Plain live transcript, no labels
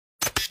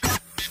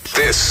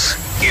This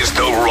is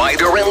the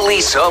Ryder and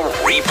Lisa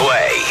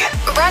replay.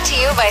 Brought to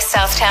you by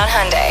Southtown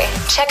Hyundai.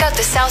 Check out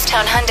the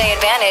Southtown Hyundai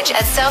Advantage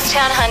at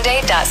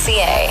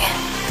southtownhyundai.ca.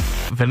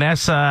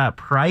 Vanessa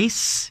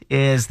Price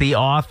is the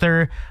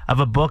author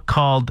of a book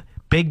called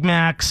Big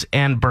Macs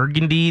and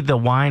Burgundy, the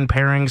wine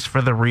pairings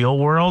for the real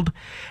world.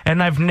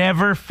 And I've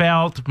never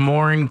felt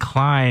more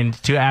inclined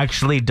to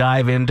actually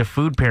dive into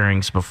food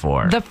pairings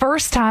before. The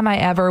first time I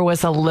ever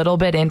was a little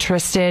bit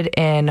interested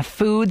in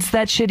foods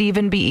that should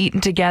even be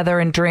eaten together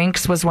and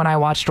drinks was when I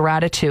watched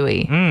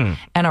Ratatouille.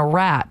 And a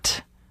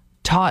rat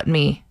taught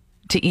me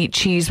to eat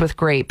cheese with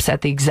grapes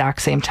at the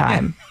exact same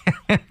time.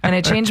 And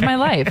it changed my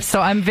life.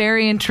 So I'm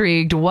very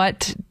intrigued.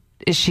 What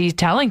is she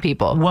telling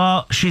people?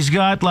 Well, she's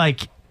got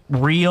like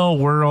real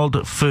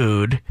world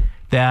food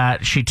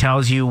that she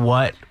tells you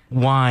what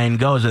wine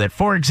goes with it.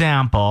 For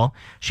example,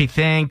 she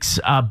thinks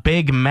a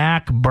Big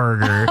Mac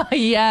burger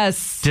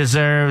yes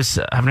deserves,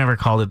 I've never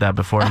called it that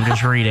before, I'm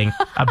just reading.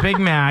 A Big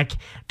Mac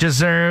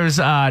deserves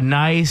a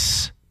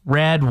nice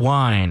red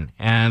wine.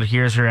 And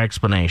here's her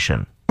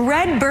explanation.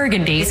 Red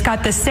Burgundy's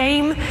got the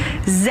same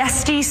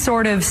zesty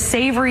sort of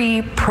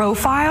savory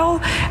profile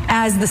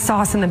as the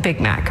sauce in the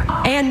Big Mac.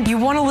 And you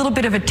want a little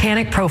bit of a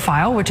tannic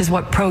profile, which is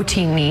what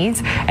protein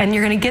needs. And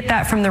you're going to get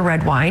that from the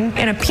red wine.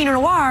 And a Pinot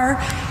Noir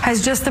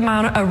has just a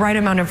right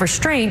amount of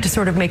restraint to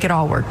sort of make it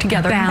all work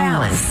together.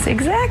 Balance.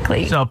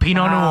 Exactly. So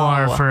Pinot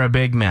Noir for a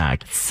Big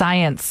Mac.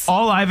 Science.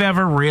 All I've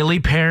ever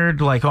really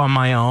paired like on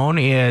my own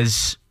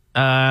is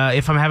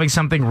if I'm having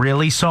something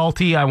really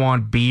salty, I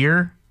want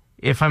beer.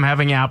 If I'm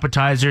having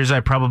appetizers,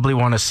 I probably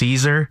want a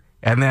Caesar.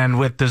 And then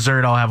with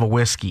dessert, I'll have a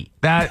whiskey.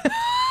 That's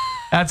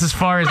as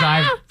far as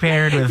I've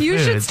paired with You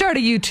food. should start a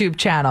YouTube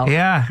channel.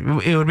 Yeah,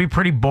 it would be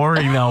pretty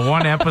boring, though.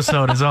 One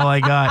episode is all I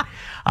got.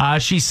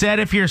 She said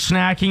if you're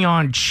snacking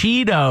on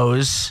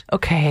Cheetos,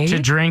 to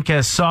drink a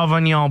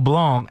Sauvignon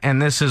Blanc, and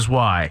this is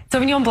why.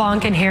 Sauvignon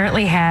Blanc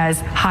inherently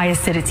has high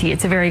acidity.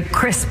 It's a very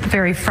crisp,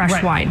 very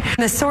fresh wine.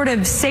 The sort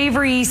of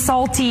savory,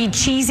 salty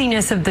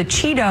cheesiness of the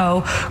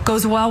Cheeto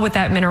goes well with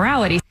that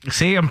minerality.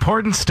 See,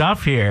 important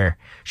stuff here.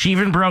 She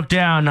even broke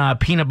down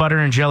peanut butter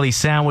and jelly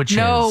sandwiches.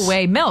 No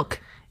way. Milk.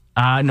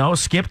 No,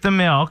 skip the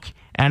milk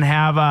and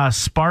have a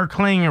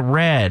sparkling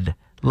red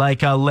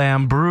like a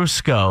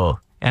Lambrusco.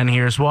 And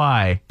here's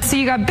why. So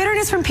you got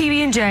bitterness from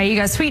PB&J, you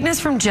got sweetness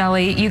from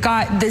jelly, you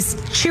got this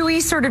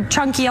chewy sort of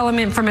chunky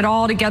element from it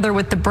all together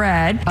with the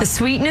bread. The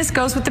sweetness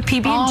goes with the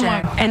PB&J,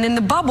 and then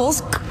the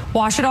bubbles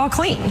wash it all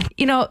clean.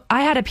 You know,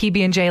 I had a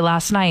PB&J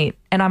last night,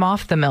 and I'm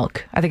off the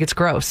milk. I think it's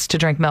gross to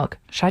drink milk.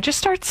 Should I just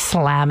start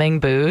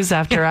slamming booze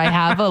after I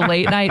have a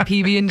late night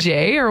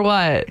PB&J or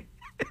what?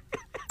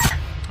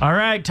 All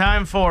right,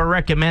 time for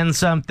Recommend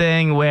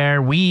Something, where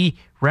we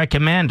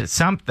recommend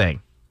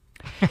something.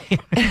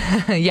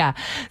 Yeah.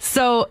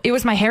 So it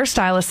was my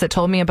hairstylist that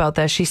told me about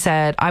this. She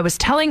said, I was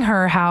telling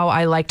her how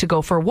I like to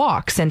go for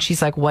walks. And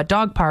she's like, what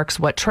dog parks,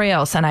 what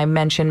trails? And I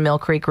mentioned Mill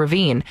Creek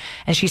Ravine.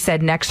 And she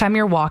said, next time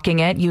you're walking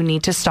it, you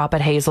need to stop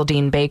at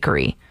Hazeldean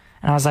Bakery.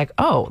 And I was like,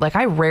 oh, like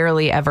I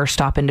rarely ever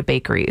stop into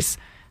bakeries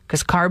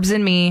because carbs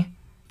in me,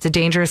 it's a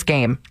dangerous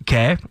game.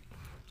 Okay.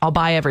 I'll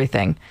buy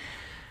everything.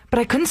 But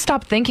I couldn't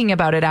stop thinking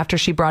about it after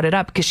she brought it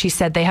up because she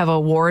said they have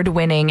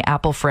award-winning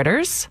apple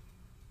fritters.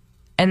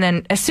 And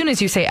then as soon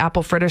as you say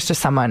apple fritters to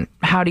someone,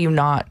 how do you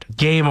not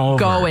Game over.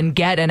 Go and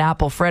get an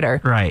apple fritter?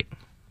 Right.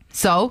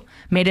 So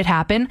made it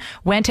happen.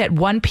 Went at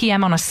 1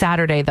 p.m. on a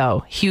Saturday,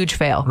 though. Huge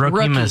fail.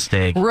 Rookie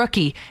mistake.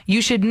 Rookie.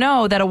 You should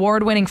know that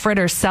award-winning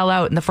fritters sell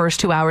out in the first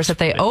 2 hours that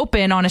they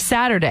open on a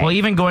Saturday. Well,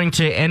 even going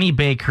to any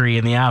bakery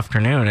in the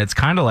afternoon, it's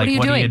kind of like,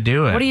 what are you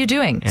doing? What are you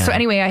doing? Yeah. So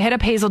anyway, I hit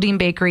up Hazeldean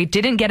Bakery,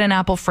 didn't get an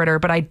apple fritter,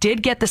 but I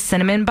did get the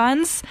cinnamon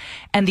buns,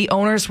 and the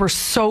owners were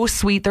so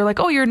sweet. They're like,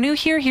 oh, you're new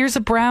here? Here's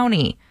a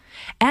brownie.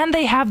 And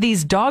they have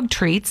these dog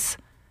treats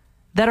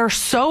that are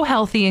so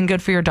healthy and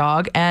good for your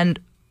dog, and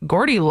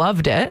Gordy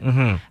loved it.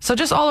 Mm-hmm. So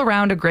just all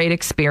around a great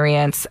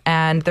experience.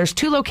 And there's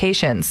 2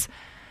 locations.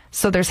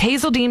 So there's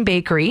Hazeldean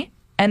Bakery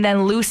and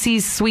then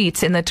Lucy's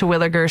Sweets in the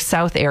Terwilliger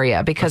South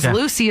area because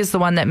Lucy is the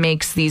one that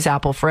makes these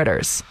apple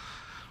fritters.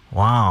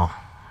 Wow.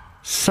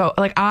 So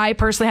like I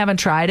personally haven't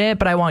tried it,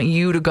 but I want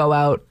you to go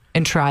out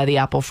and try the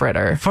apple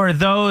fritter. For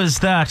those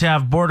that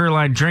have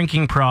borderline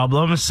drinking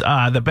problems,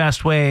 the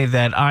best way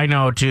that I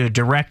know to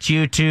direct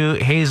you to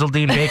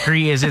Hazeldean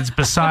Bakery is it's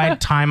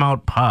beside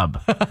Timeout Pub.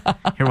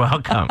 You're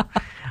welcome.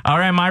 All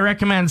right, my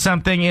recommend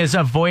something is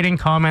avoiding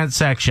comment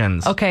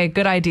sections. Okay,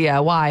 good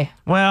idea. Why?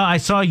 Well, I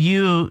saw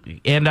you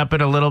end up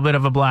in a little bit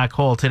of a black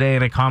hole today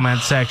in a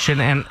comment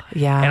section, and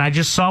I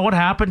just saw what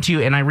happened to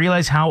you, and I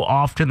realized how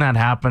often that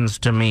happens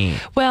to me.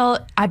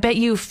 Well, I bet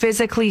you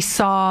physically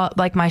saw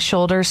like my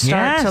shoulders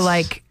start to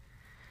like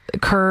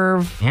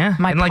curve. Yeah,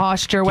 my and,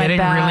 posture went getting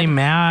bad. Really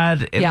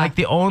mad. And like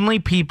the only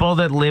people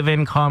that live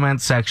in comment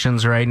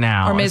sections right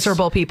now are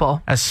miserable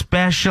people,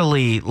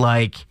 especially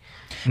like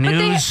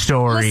news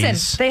stories.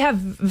 Listen, they have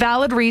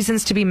valid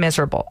reasons to be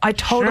miserable. I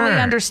totally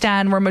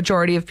understand where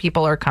majority of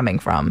people are coming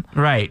from.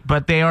 Right,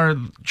 but they are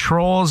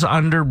trolls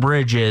under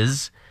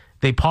bridges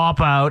they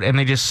pop out and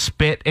they just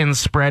spit and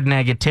spread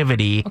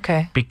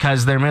negativity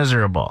because they're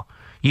miserable.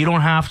 You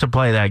don't have to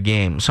play that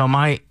game. So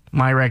my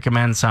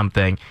recommend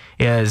something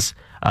is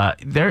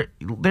they're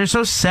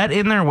so set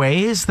in their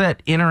ways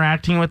that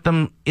interacting with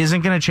them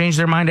isn't going to change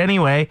their mind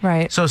anyway.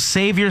 Right. So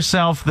save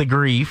yourself the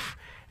grief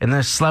and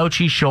the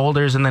slouchy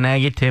shoulders and the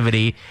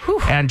negativity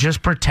and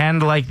just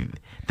pretend like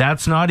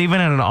that's not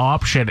even an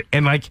option.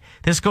 And like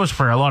this goes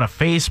for a lot of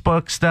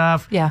Facebook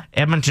stuff,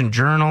 Edmonton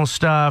Journal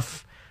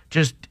stuff.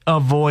 Just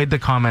avoid the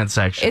comment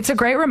section. It's a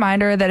great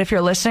reminder that if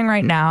you're listening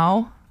right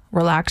now,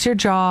 relax your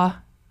jaw,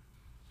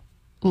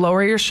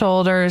 lower your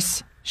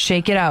shoulders,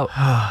 shake it out.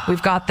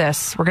 We've got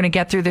this. We're going to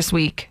get through this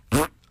week.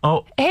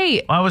 Oh,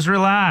 hey. I was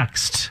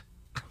relaxed.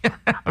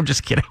 I'm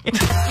just kidding.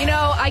 You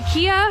know,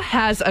 IKEA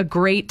has a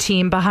great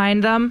team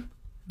behind them.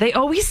 They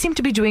always seem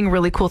to be doing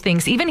really cool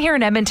things. Even here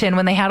in Edmonton,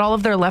 when they had all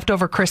of their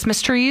leftover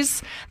Christmas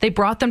trees, they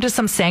brought them to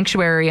some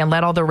sanctuary and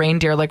let all the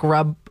reindeer like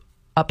rub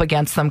up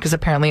against them because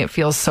apparently it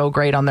feels so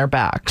great on their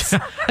backs.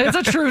 It's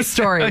a true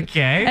story.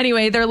 Okay.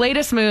 Anyway, their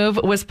latest move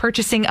was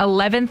purchasing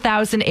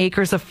 11,000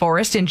 acres of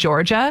forest in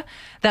Georgia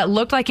that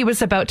looked like it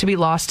was about to be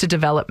lost to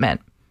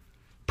development.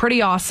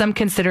 Pretty awesome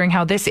considering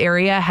how this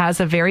area has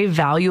a very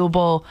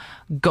valuable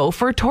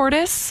gopher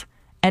tortoise.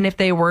 And if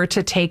they were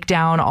to take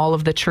down all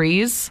of the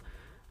trees,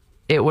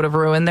 it would have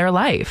ruined their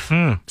life.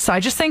 So I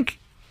just think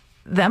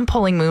them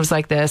pulling moves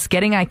like this,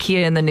 getting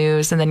IKEA in the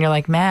news, and then you're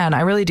like, man,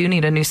 I really do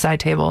need a new side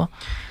table.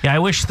 Yeah, I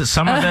wish that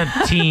some of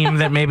the team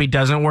that maybe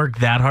doesn't work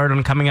that hard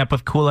on coming up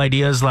with cool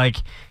ideas like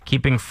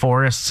keeping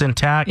forests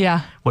intact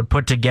would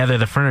put together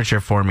the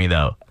furniture for me,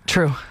 though.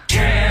 True.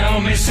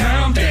 Tell me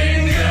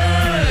something good.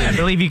 I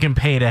believe you can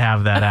pay to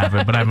have that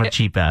happen, but I'm a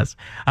cheap ass.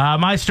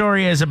 My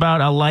story is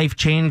about a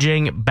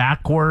life-changing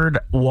backward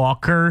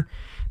walker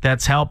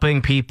that's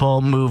helping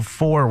people move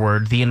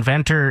forward. The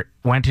inventor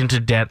went into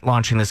debt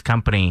launching this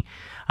company,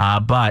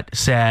 but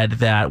said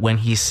that when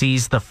he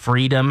sees the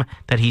freedom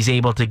that he's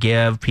able to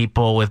give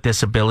people with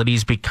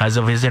disabilities because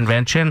of his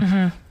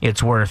invention,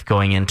 it's worth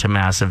going into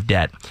massive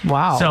debt.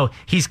 Wow. So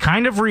he's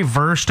kind of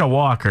reversed a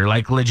walker,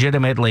 like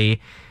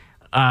legitimately.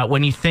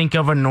 When you think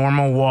of a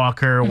normal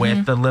walker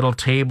with the little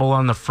table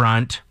on the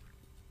front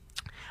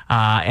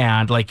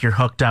and like you're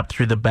hooked up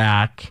through the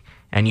back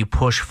and you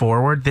push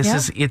forward,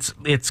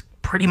 it's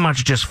pretty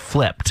much just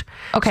flipped.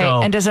 Okay,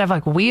 so and does it have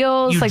like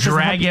wheels? You like,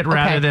 drag it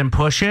rather than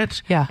push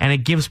it. Yeah. And it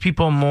gives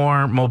people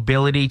more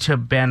mobility to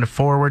bend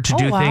forward to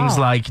do things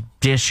like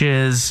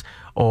dishes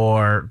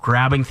or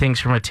grabbing things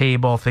from a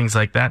table, things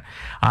like that.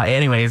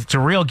 Anyway, it's a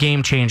real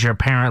game changer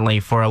apparently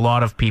for a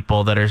lot of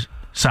people that are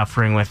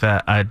suffering with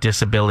a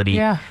disability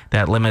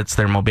that limits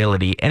their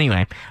mobility.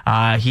 Anyway,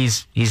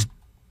 he's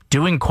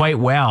doing quite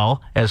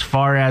well as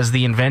far as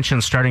the invention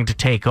starting to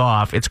take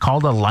off. It's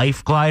called a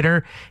life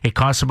glider. It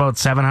costs about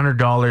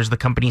 $700. The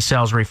company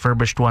sells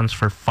refurbished ones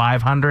for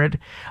 $500.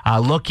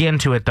 Look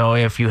into it though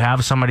if you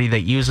have somebody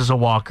that uses a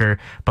walker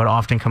but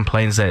often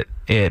complains that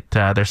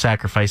they're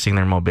sacrificing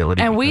their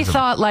mobility. And we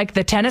thought like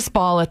the tennis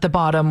ball at the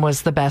bottom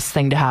was the best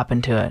thing to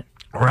happen to it.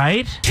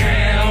 Right?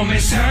 Tell me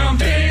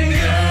something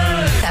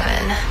good.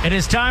 7. It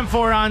is time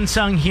for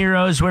Unsung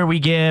Heroes, where we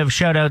give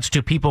shout-outs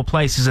to people,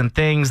 places, and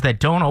things that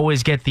don't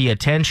always get the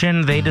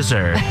attention they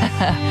deserve.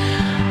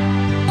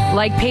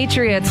 Like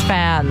Patriots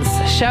fans.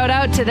 Shout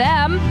out to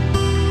them.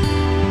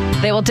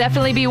 They will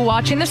definitely be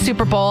watching the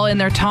Super Bowl in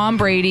their Tom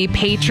Brady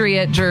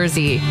Patriot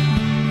jersey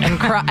and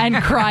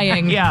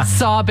crying,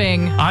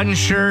 sobbing.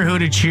 Unsure who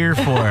to cheer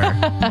for.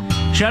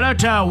 Shout out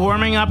to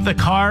warming up the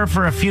car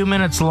for a few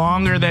minutes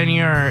longer than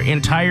your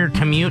entire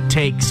commute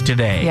takes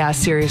today. Yeah,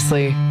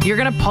 seriously. You're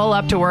going to pull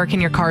up to work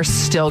and your car's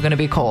still going to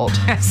be cold.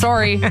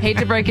 Sorry, hate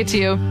to break it to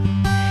you.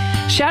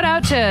 Shout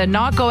out to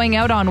not going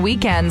out on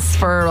weekends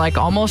for like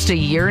almost a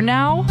year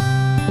now.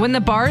 When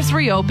the bars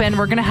reopen,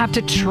 we're going to have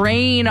to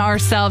train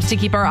ourselves to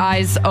keep our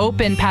eyes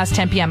open past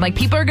 10 p.m. Like,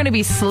 people are going to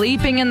be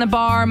sleeping in the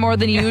bar more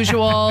than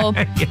usual.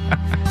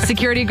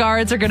 Security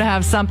guards are going to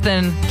have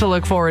something to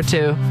look forward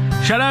to.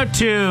 Shout out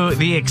to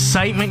the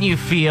excitement you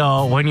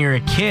feel when you're a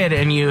kid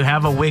and you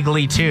have a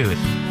wiggly tooth.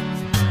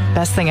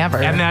 Best thing ever.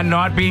 And that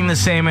not being the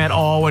same at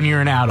all when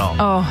you're an adult.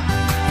 Oh.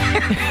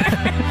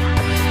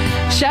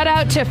 Shout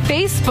out to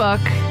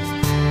Facebook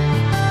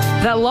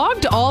that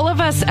logged all of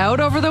us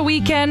out over the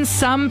weekend.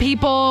 Some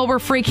people were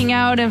freaking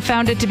out and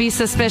found it to be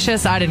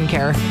suspicious. I didn't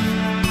care.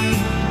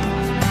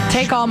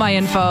 Take all my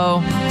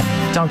info.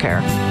 Don't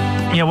care.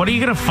 Yeah, what are you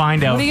going to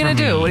find out? What are you going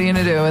to do? What are you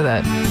going to do with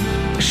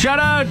it? Shout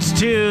outs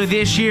to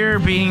this year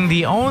being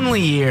the only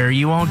year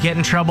you won't get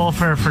in trouble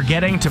for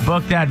forgetting to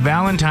book that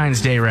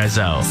Valentine's Day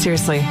rezo.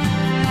 Seriously.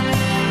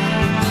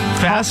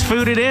 Fast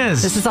food it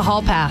is. This is a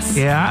hall pass.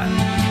 Yeah.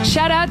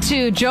 Shout out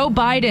to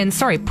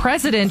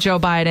President Joe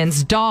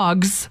Biden's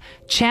dogs,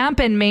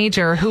 Champ and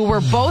Major, who were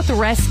both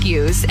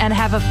rescues and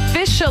have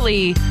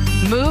officially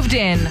moved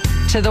in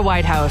to the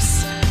White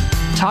House.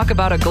 Talk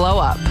about a glow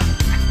up.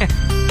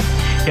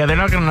 Yeah, they're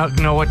not going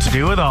to know what to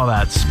do with all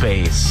that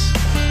space.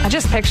 I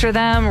just picture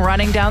them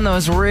running down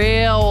those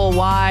real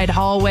wide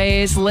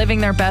hallways, living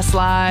their best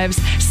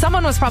lives.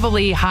 Someone was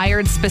probably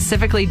hired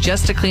specifically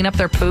just to clean up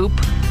their poop.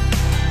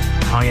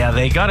 Oh, yeah,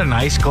 they got a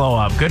nice glow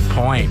up. Good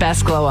point.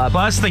 Best glow up.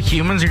 Plus, the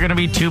humans are going to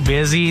be too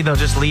busy. They'll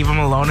just leave them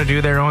alone to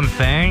do their own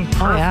thing.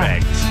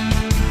 Perfect.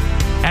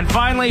 And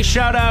finally,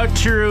 shout out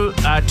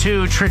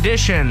to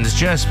traditions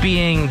just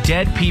being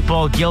dead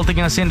people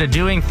guilting us into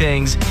doing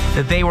things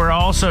that they were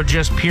also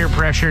just peer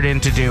pressured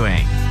into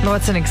doing.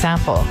 What's an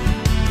example?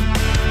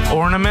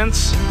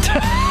 Ornaments.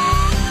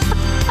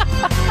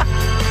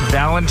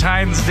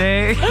 Valentine's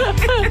Day.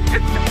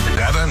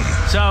 Devin.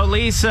 So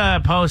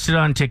Lisa posted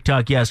on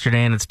TikTok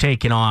yesterday, and it's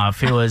taken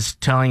off. It was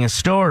telling a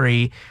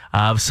story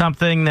of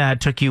something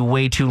that took you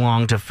way too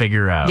long to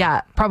figure out.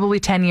 Yeah, probably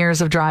 10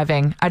 years of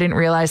driving. I didn't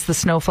realize the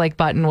snowflake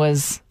button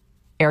was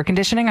air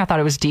conditioning. I thought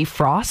it was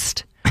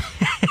defrost,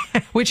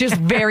 which is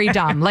very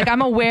dumb. Like,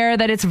 I'm aware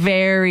that it's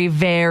very,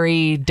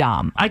 very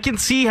dumb. I can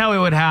see how it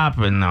would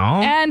happen, though.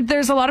 And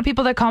there's a lot of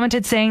people that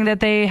commented saying that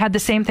they had the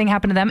same thing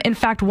happen to them. In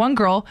fact, one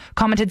girl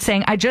commented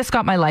saying, I just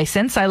got my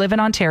license. I live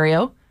in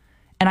Ontario.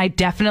 And I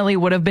definitely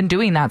would have been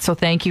doing that. So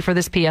thank you for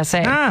this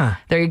PSA.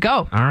 There you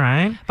go. All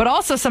right. But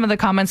also some of the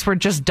comments were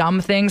just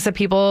dumb things that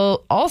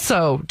people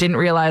also didn't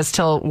realize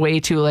till way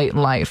too late in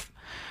life.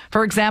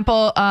 For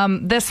example,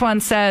 this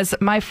one says,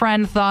 my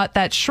friend thought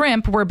that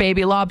shrimp were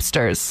baby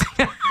lobsters.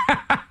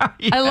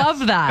 Yes. I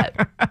love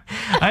that.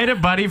 I had a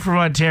buddy from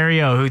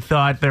Ontario who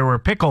thought there were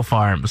pickle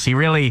farms.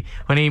 When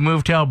he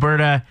moved to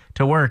Alberta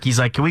to work, he's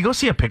like, can we go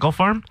see a pickle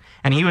farm?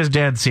 And he was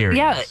dead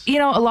serious.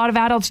 Yeah, a lot of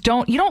adults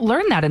don't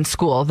learn that in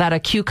school, that a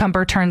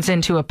cucumber turns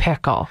into a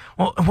pickle.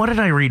 Well, what did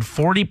I read?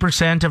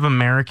 40% of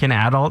American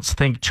adults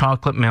think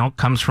chocolate milk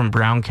comes from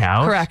brown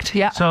cows. Correct,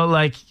 yeah. So,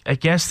 I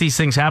guess these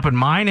things happen.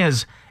 Mine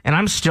is, and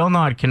I'm still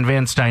not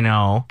convinced I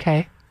know.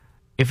 Okay.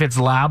 If it's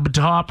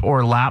laptop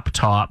or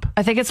laptop.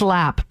 I think it's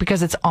lap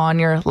because it's on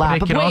your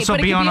lap. But it could also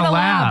be on a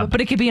lab. But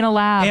it could be in a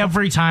lab.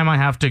 Every time I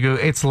have to go,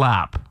 it's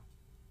lap.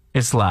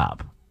 It's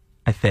lab,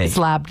 I think. It's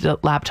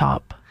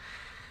laptop.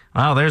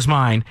 Oh, there's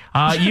mine.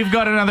 You've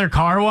got another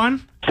car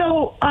one?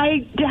 So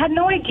I had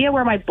no idea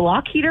where my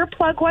block heater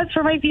plug was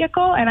for my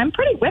vehicle, and I'm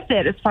pretty with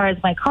it as far as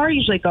my car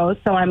usually goes.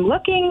 So I'm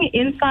looking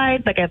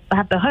inside, I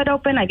have the hood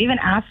open. I've even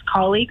asked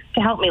colleagues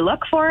to help me look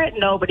for it.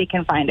 Nobody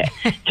can find it.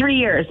 3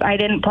 years, I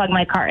didn't plug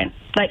my car in.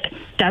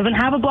 Doesn't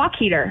have a block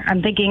heater.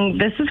 I'm thinking,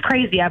 this is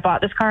crazy. I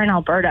bought this car in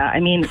Alberta. I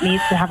mean, it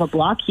needs to have a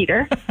block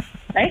heater,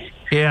 right?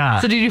 Yeah.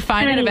 So did you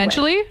find it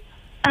eventually?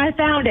 I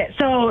found it.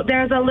 So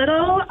there's a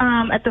little,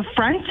 at the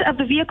front of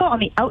the vehicle on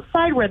the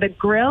outside where the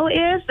grill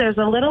is, there's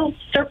a little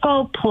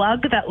circle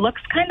plug that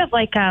looks kind of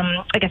like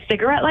a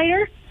cigarette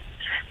lighter.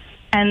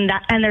 And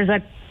there's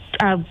a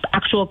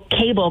actual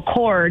cable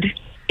cord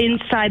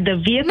inside the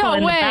vehicle. No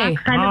in way.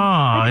 The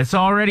back, it's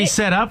already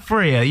set up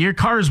for you. Your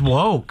car's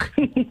woke.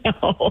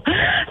 No.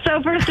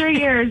 So for 3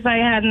 years,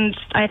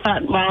 I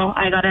thought, well,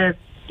 I got a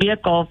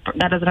vehicle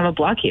that doesn't have a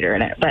block heater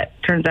in it, but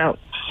turns out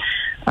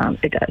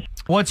it does.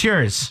 What's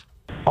yours?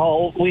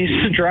 Oh, we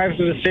used to drive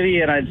through the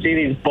city, and I'd see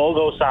these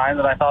BOGO signs,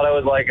 and I thought it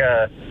was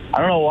I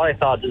don't know what I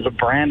thought, just a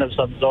brand of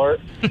some sort.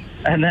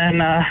 And then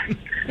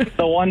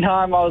the one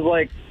time I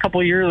was a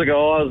couple years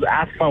ago, I was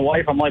asking my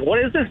wife, I'm like,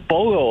 what is this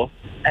BOGO?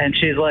 And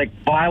she's like,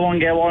 buy one,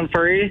 get one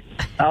free.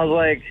 I was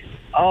like,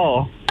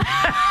 oh.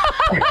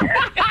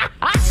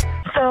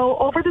 So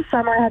over the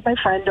summer, I had my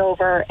friend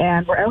over,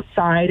 and we're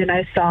outside, and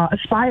I saw a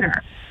spider.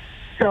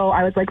 So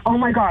I was like, oh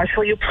my gosh,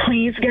 will you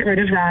please get rid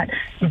of that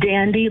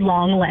dandy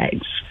long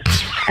legs?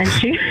 And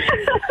she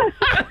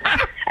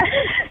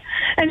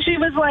and she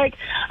was like,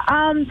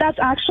 that's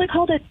actually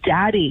called a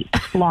daddy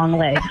long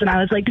legs. And I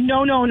was like,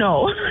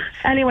 no.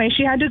 Anyway,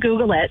 she had to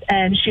Google it,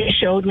 and she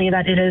showed me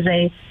that it is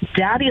a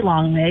daddy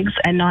long legs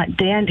and not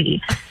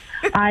dandy.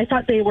 I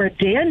thought they were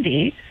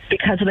dandy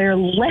because their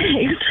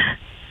legs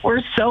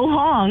were so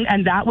long,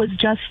 and that was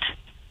just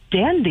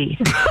dandy.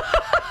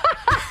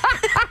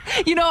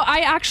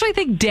 I actually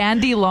think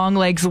dandy long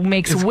legs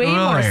makes way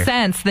more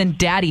sense than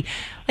daddy.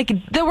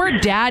 The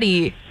word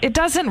daddy, it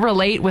doesn't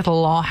relate with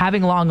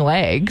having long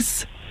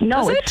legs.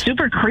 No, it's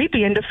super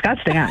creepy and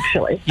disgusting,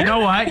 actually. You know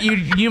what?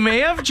 You may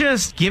have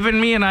just given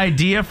me an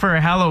idea for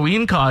a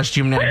Halloween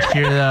costume next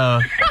year,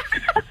 though.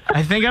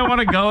 I think I want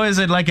to go as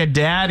a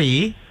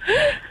daddy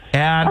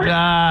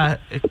and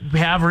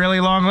have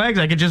really long legs.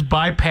 I could just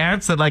buy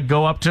pants that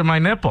go up to my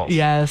nipples.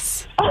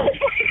 Yes. Oh,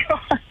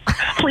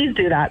 please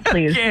do that,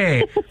 please.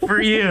 Okay,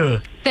 for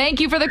you. Thank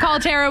you for the call,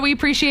 Tara. We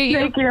appreciate you.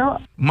 Thank you.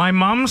 My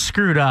mom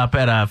screwed up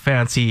at a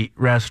fancy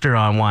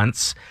restaurant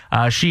once.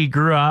 She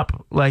grew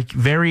up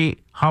very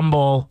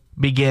humble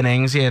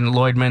beginnings in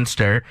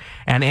Lloydminster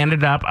and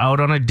ended up out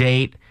on a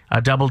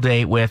double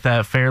date with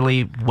a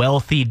fairly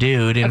wealthy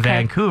dude in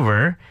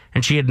Vancouver.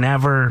 And she had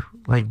never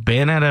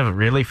been at a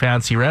really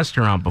fancy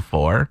restaurant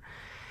before.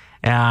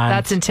 And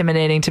that's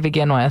intimidating to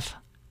begin with.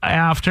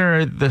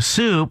 After the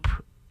soup,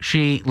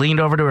 she leaned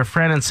over to her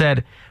friend and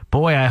said,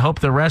 boy, I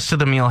hope the rest of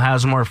the meal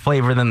has more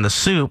flavor than the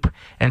soup.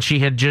 And she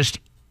had just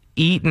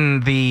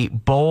eaten the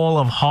bowl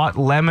of hot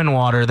lemon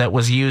water that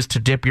was used to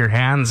dip your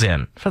hands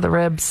in. For the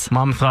ribs.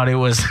 Mom thought it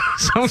was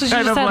some So she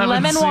kind just of said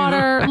lemon soup.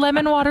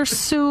 water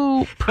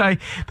soup.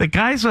 The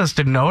guys must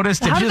have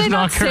noticed. How It's did just they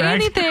not say correct.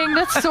 anything?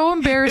 That's so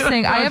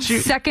embarrassing. I have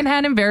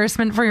secondhand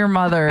embarrassment for your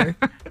mother.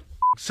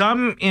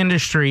 Some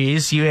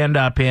industries you end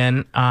up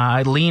in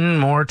lean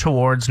more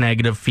towards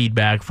negative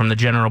feedback from the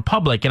general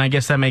public, and I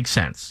guess that makes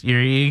sense.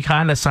 You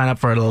kind of sign up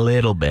for it a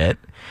little bit,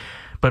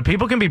 but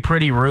people can be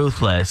pretty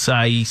ruthless.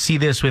 You see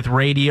this with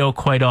radio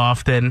quite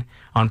often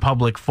on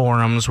public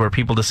forums where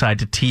people decide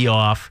to tee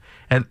off,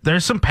 and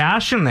there's some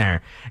passion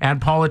there.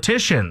 And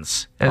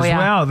politicians as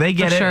well, they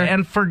get it,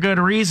 and for good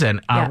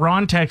reason.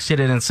 Ron texted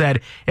in and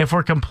said, if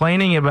we're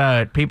complaining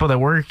about people that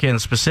work in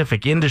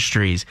specific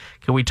industries,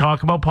 can we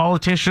talk about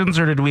politicians,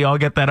 or did we all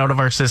get that out of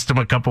our system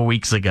a couple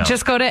weeks ago?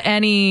 Just go to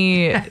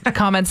any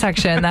comment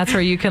section. That's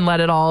where you can let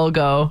it all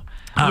go.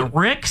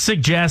 Rick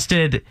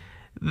suggested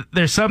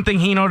there's something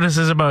he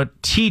notices about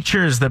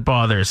teachers that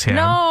bothers him.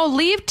 No,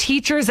 leave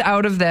teachers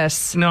out of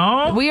this.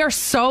 No? We are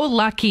so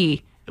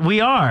lucky. We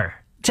are.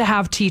 To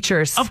have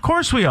teachers. Of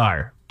course we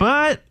are.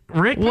 But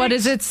Rick What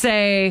does it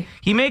say?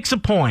 He makes a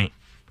point.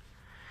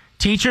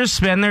 Teachers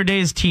spend their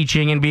days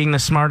teaching and being the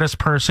smartest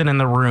person in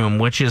the room,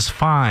 which is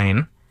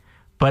fine,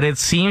 but it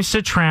seems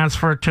to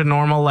transfer to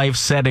normal life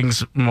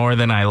settings more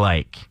than I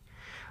like.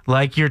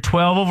 Like you're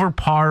 12 over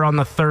par on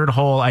the third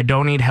hole. I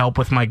don't need help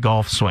with my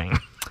golf swing.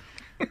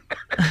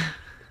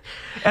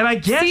 And I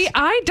guess... See,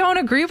 I don't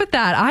agree with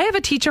that. I have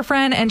a teacher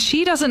friend, and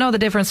she doesn't know the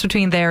difference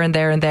between there and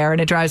there and there, and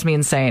it drives me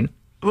insane.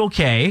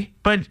 Okay,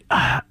 but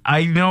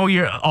I know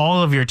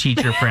all of your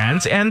teacher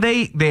friends, and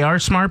they are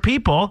smart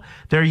people.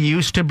 They're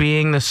used to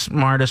being the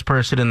smartest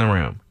person in the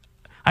room.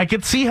 I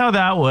could see how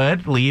that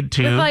would lead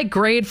to... With like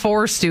grade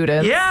 4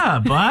 students. Yeah,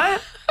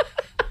 but...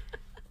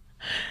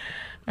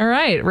 All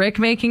right, Rick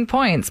making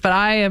points, but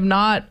I am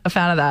not a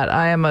fan of that.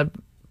 I am a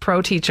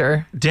pro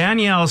teacher.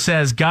 Danielle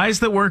says,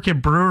 guys that work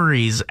at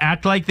breweries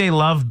act like they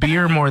love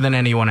beer more than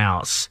anyone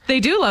else. They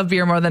do love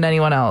beer more than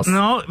anyone else.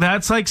 No,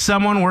 that's like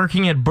someone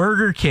working at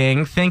Burger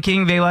King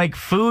thinking they like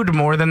food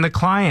more than the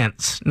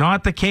clients.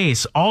 Not the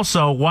case.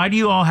 Also, why do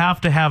you all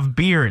have to have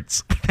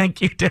beards?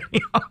 Thank you,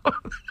 Danielle.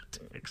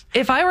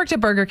 If I worked at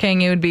Burger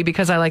King, it would be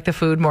because I like the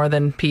food more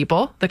than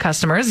people, the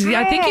customers.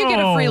 I think you get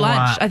a free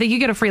lunch. I think you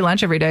get a free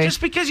lunch every day. Just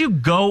because you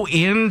go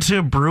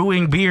into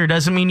brewing beer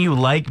doesn't mean you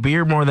like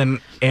beer more than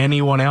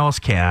anyone else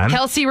can.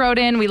 Kelsey wrote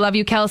in. We love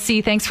you,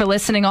 Kelsey. Thanks for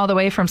listening all the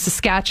way from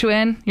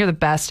Saskatchewan. You're the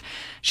best.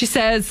 She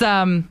says,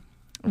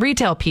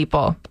 retail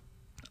people.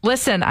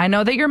 Listen, I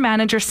know that your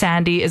manager,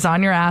 Sandy, is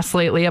on your ass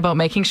lately about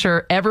making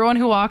sure everyone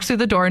who walks through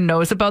the door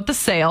knows about the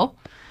sale.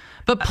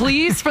 But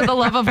please, for the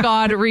love of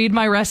God, read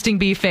my resting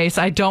bee face.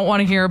 I don't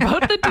want to hear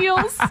about the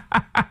deals.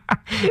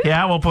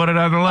 Yeah, we'll put it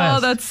on the list. Oh,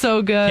 that's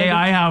so good. Okay,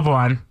 I have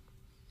one.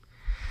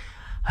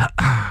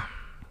 I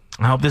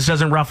hope this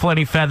doesn't ruffle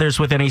any feathers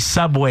with any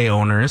Subway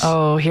owners.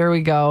 Oh, here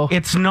we go.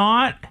 It's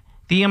not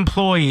the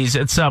employees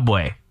at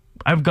Subway.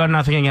 I've got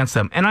nothing against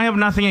them. And I have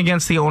nothing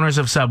against the owners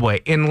of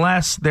Subway,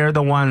 unless they're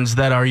the ones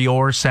that are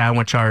your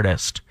sandwich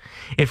artist.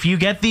 If you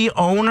get the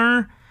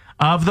owner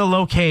of the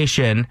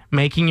location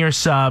making your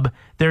sub,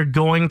 they're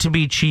going to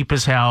be cheap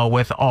as hell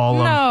with all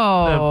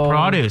of the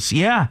produce.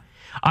 Yeah.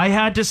 I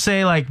had to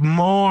say like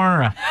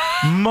more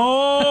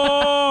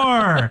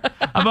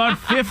about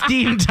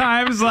 15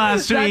 times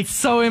last week. That's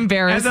so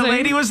embarrassing. And the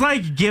lady was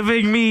like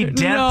giving me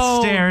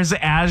death stares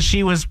as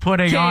she was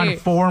putting on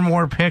 4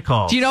 more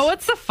pickles. Do you know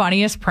what's the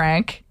funniest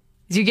prank?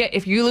 Is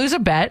if you lose a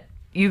bet,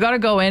 you got to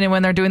go in, and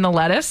when they're doing the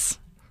lettuce,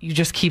 you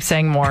just keep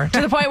saying more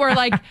to the point where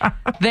like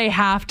they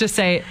have to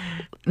say,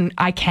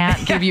 I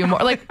can't give you more.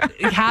 Like,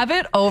 have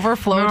it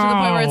overflow to the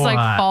point where it's like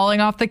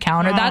falling off the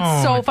counter.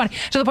 That's so funny.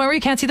 To the point where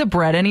you can't see the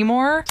bread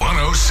anymore.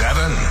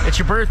 107. It's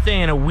your birthday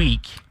in a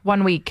week.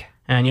 1 week.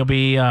 And you'll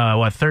be,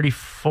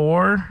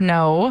 34?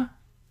 No.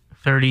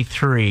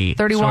 33.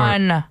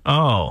 31.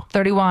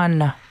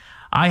 31.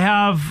 I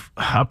have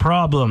a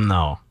problem,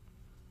 though.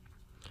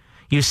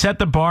 You set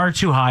the bar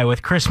too high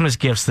with Christmas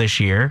gifts this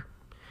year.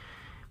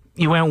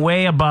 You went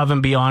way above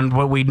and beyond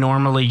what we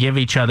normally give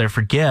each other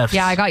for gifts.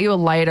 Yeah, I got you a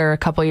lighter a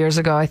couple years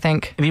ago, I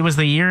think. It was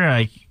the year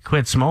I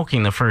quit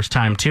smoking the first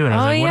time, too. And I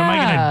was like, what am I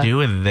going to do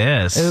with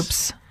this?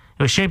 Oops.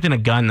 It was shaped in a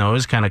gun, though. It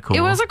was kind of cool.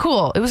 It was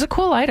a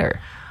cool lighter.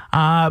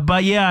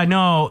 But yeah,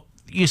 no,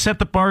 you set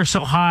the bar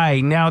so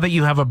high. Now that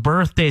you have a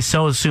birthday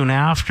so soon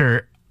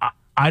after,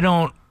 I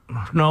don't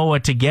know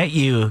what to get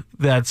you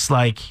that's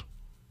like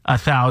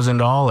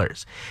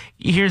 $1,000.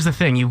 Here's the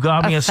thing. You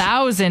got me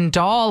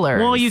 $1,000.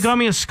 Well, you got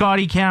me a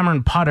Scotty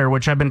Cameron putter,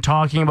 which I've been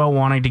talking about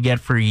wanting to get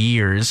for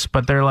years,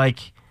 but they're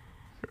like,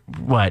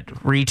 what,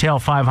 retail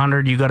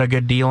 $500? You got a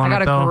good deal on it,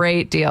 though? I got a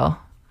great deal.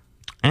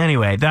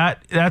 Anyway,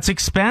 that's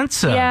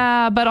expensive.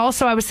 Yeah, but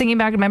also I was thinking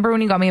back, remember when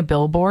you got me a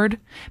billboard?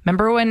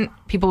 Remember when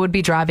people would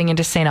be driving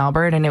into St.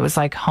 Albert and it was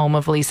like home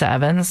of Lisa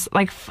Evans?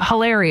 Like,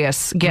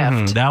 hilarious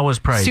gift. That was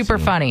pricey. Super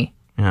funny.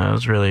 Yeah, it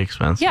was really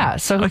expensive. Yeah,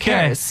 so who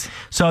cares?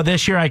 So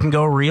this year I can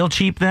go real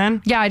cheap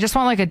then? Yeah, I just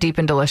want like a deep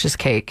and delicious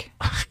cake.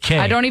 Okay.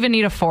 I don't even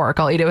need a fork.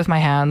 I'll eat it with my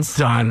hands.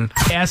 Done.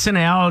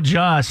 SNL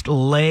just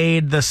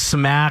laid the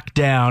smack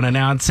down,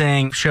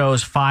 announcing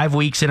shows 5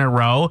 weeks in a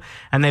row,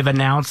 and they've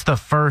announced the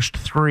first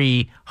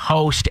 3,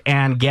 host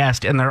and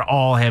guest, and they're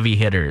all heavy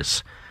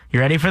hitters. You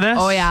ready for this?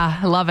 Oh, yeah.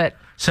 I love it.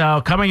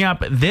 So coming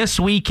up this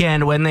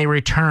weekend when they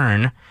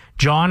return,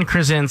 John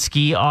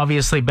Krasinski,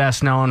 obviously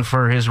best known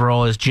for his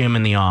role as Jim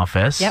in The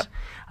Office. Yep.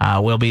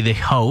 Will be the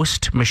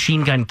host.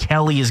 Machine Gun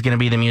Kelly is going to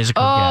be the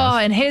musical guest. Oh,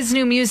 and his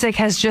new music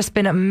has just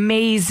been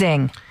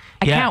amazing.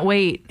 I can't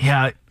wait.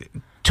 Yeah.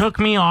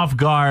 Took me off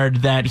guard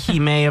that he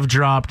may have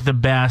dropped the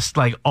best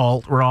like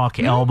alt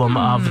rock album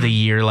of the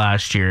year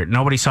last year.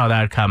 Nobody saw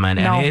that coming,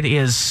 and it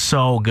is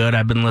so good.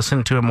 I've been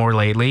listening to it more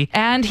lately.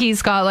 And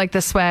he's got like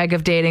the swag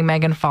of dating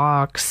Megan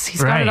Fox.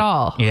 He's got it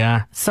all.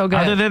 Yeah, so good.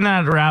 Other than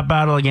that rap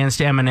battle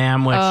against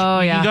Eminem, which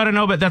you got to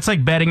know, but that's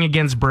like betting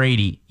against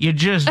Brady. You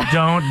just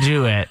don't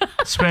do it,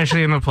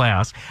 especially in the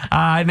playoffs.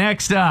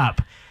 Next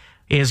up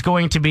is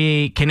going to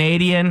be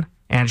Canadian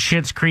and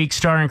Schitt's Creek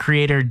star and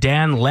creator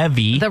Dan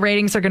Levy. The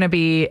ratings are going to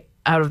be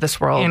out of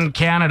this world. In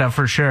Canada,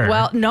 for sure.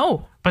 Well,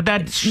 no. But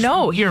that's...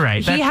 No. You're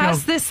right. He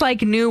has this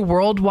like new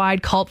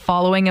worldwide cult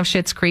following of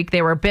Schitt's Creek.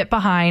 They were a bit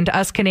behind.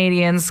 Us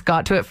Canadians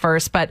got to it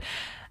first, but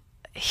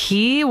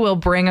he will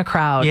bring a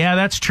crowd. Yeah,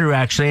 that's true,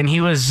 actually. And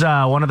he was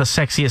one of the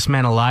sexiest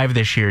men alive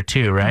this year,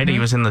 too, right? He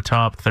was in the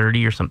top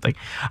 30 or something.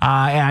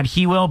 And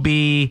he will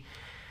be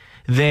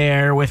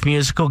there with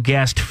musical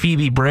guest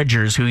Phoebe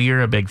Bridgers, who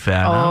you're a big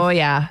fan of. Oh,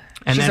 yeah.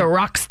 And she's a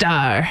rock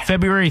star.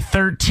 February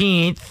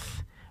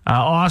 13th,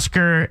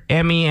 Oscar,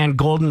 Emmy, and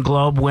Golden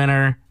Globe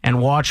winner and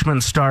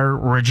Watchmen star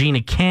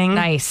Regina King.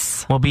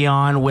 Nice. Will be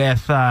on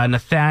with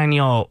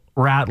Nathaniel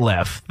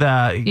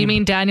Rateliff. You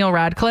mean Daniel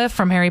Radcliffe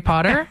from Harry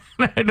Potter?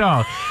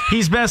 No,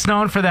 he's best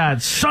known for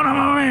that "Son of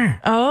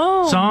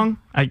a" song.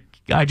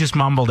 I just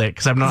mumbled it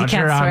because I'm not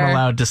sure I'm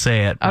allowed to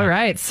say it. All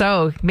right,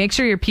 so make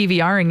sure you're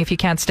PVRing if you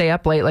can't stay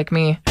up late like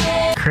me.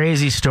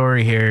 Crazy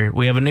story here.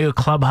 We have a new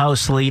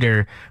clubhouse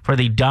leader for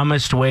the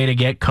dumbest way to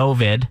get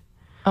COVID.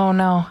 Oh,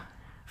 no.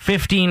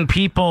 15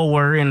 people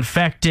were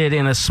infected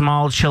in a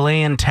small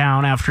Chilean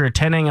town after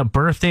attending a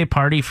birthday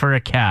party for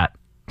a cat.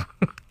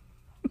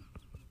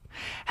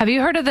 Have you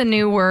heard of the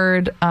new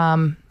word,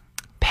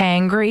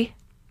 pangry?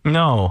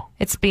 No.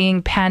 It's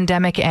being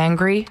pandemic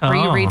angry, where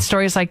you read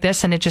stories like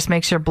this and it just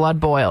makes your blood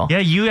boil. Yeah,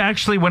 you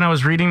actually, when I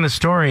was reading the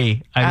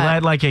story, I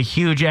let like a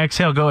huge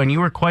exhale go, and you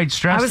were quite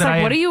stressed. I was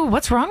like,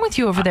 what's wrong with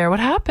you over there? What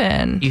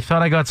happened? You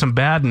thought I got some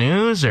bad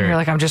news? Or you're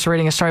like, I'm just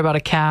reading a story about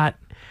a cat.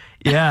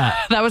 Yeah.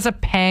 That was a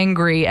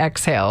pangry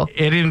exhale.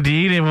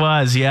 It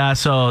was, yeah.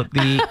 So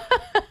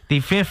the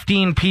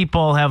 15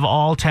 people have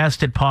all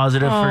tested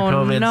positive for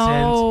COVID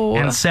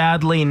since, and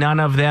sadly,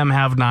 none of them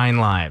have 9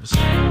 lives.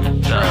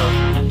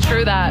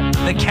 True that.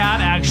 The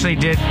cat actually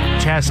did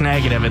test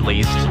negative, at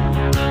least,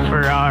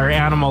 for our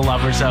animal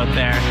lovers out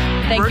there.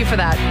 Thank you for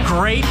that.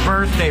 Great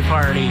birthday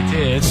party,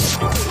 too.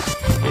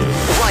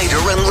 Ryder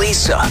and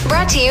Lisa.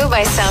 Brought to you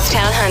by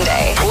Southtown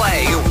Hyundai.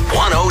 Play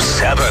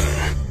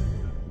 107.